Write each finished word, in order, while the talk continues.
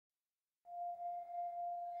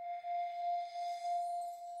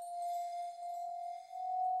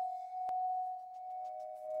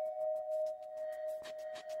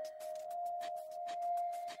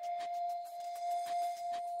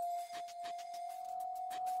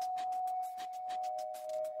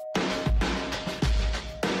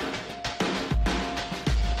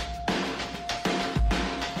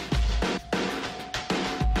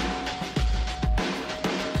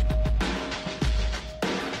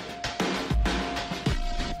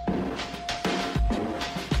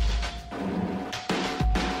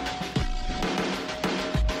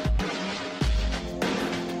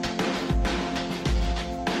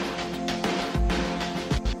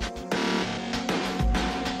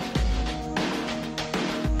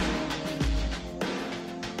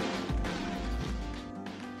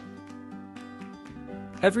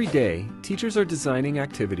Every day, teachers are designing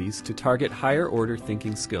activities to target higher-order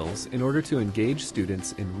thinking skills in order to engage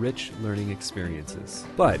students in rich learning experiences.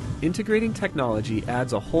 But integrating technology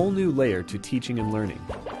adds a whole new layer to teaching and learning.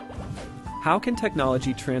 How can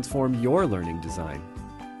technology transform your learning design?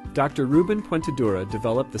 Dr. Ruben Puentedura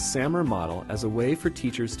developed the SAMR model as a way for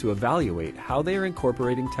teachers to evaluate how they are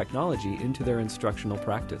incorporating technology into their instructional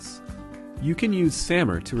practice. You can use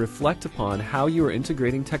SAMR to reflect upon how you are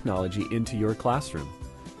integrating technology into your classroom.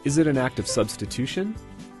 Is it an act of substitution,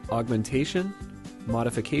 augmentation,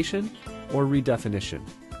 modification, or redefinition?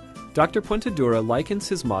 Dr. Puentedura likens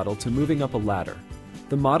his model to moving up a ladder.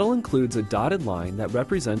 The model includes a dotted line that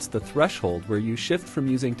represents the threshold where you shift from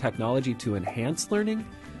using technology to enhance learning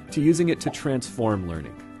to using it to transform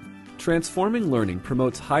learning. Transforming learning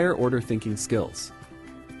promotes higher-order thinking skills,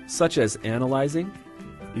 such as analyzing,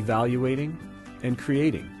 evaluating, and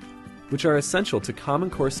creating, which are essential to Common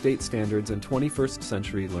Core state standards and 21st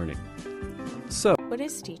century learning. So, what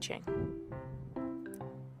is teaching?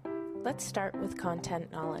 Let's start with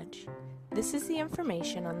content knowledge. This is the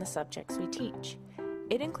information on the subjects we teach.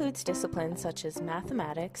 It includes disciplines such as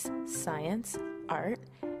mathematics, science, art,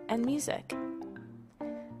 and music.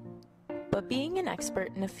 But being an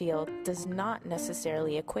expert in a field does not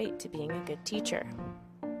necessarily equate to being a good teacher.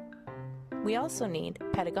 We also need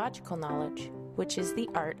pedagogical knowledge, which is the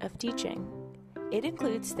art of teaching. It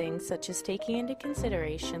includes things such as taking into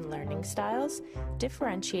consideration learning styles,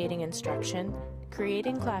 differentiating instruction,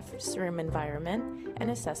 creating classroom environment, and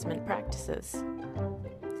assessment practices.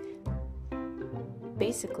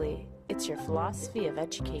 Basically, it's your philosophy of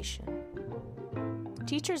education.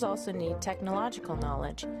 Teachers also need technological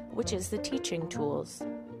knowledge, which is the teaching tools.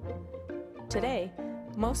 Today,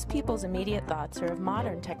 most people's immediate thoughts are of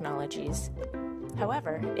modern technologies.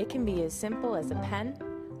 However, it can be as simple as a pen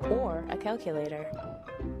or a calculator.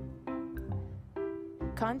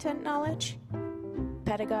 Content knowledge,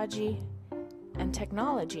 pedagogy, and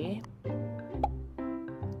technology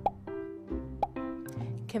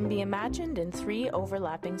can be imagined in three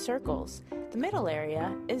overlapping circles. The middle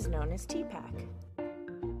area is known as TPACK.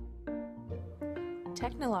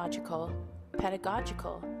 Technological,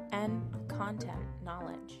 pedagogical, and content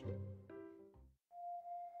knowledge.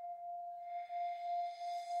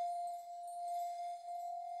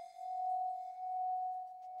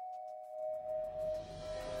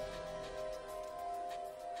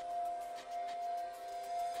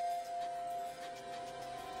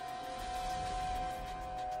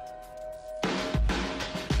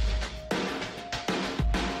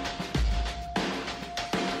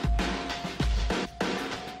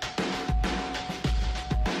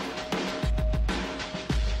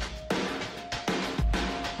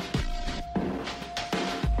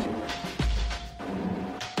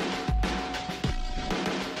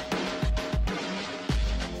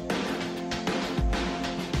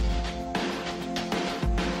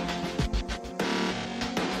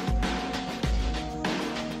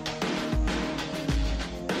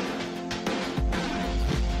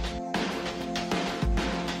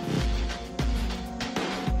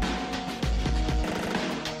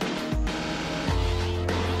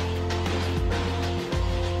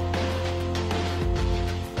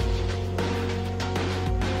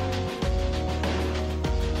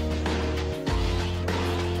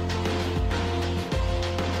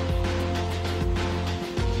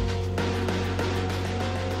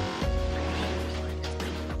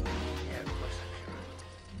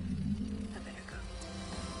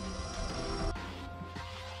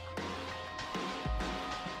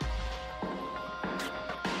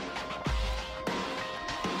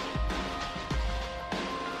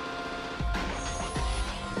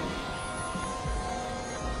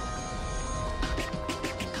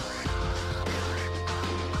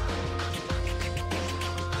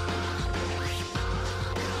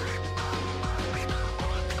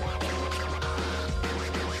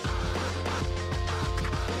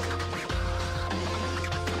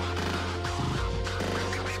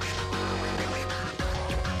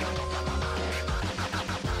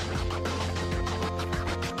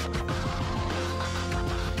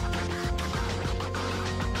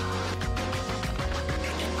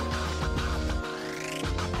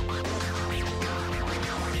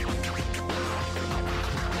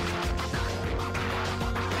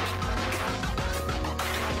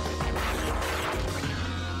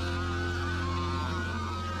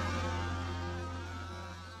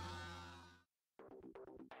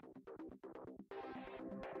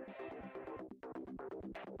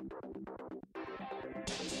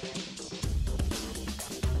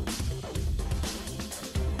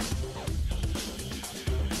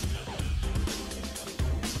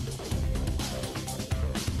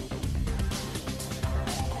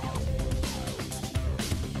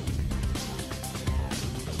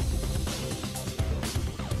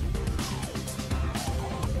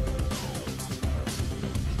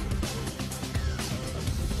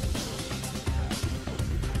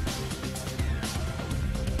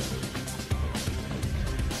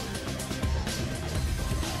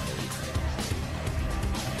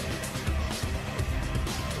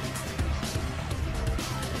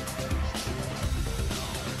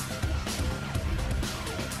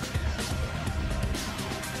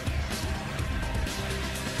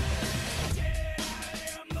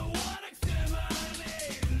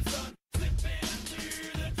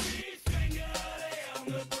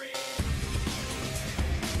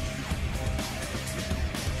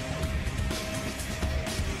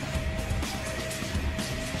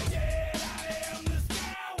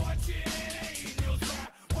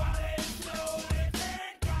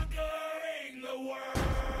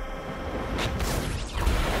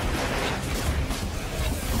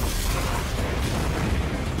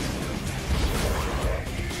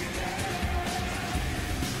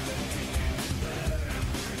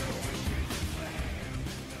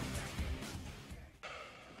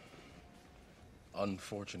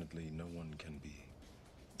 Unfortunately, no one can be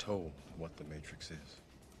told what the Matrix is.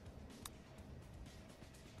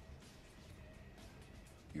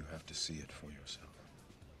 You have to see it for yourself.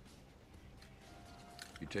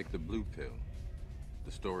 You take the blue pill,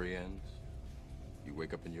 the story ends. You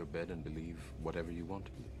wake up in your bed and believe whatever you want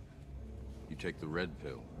to believe. You take the red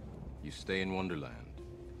pill, you stay in Wonderland,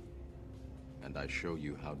 and I show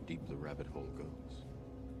you how deep the rabbit hole goes.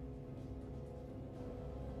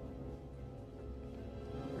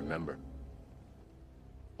 Remember,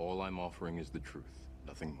 all I'm offering is the truth,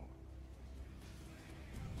 nothing more.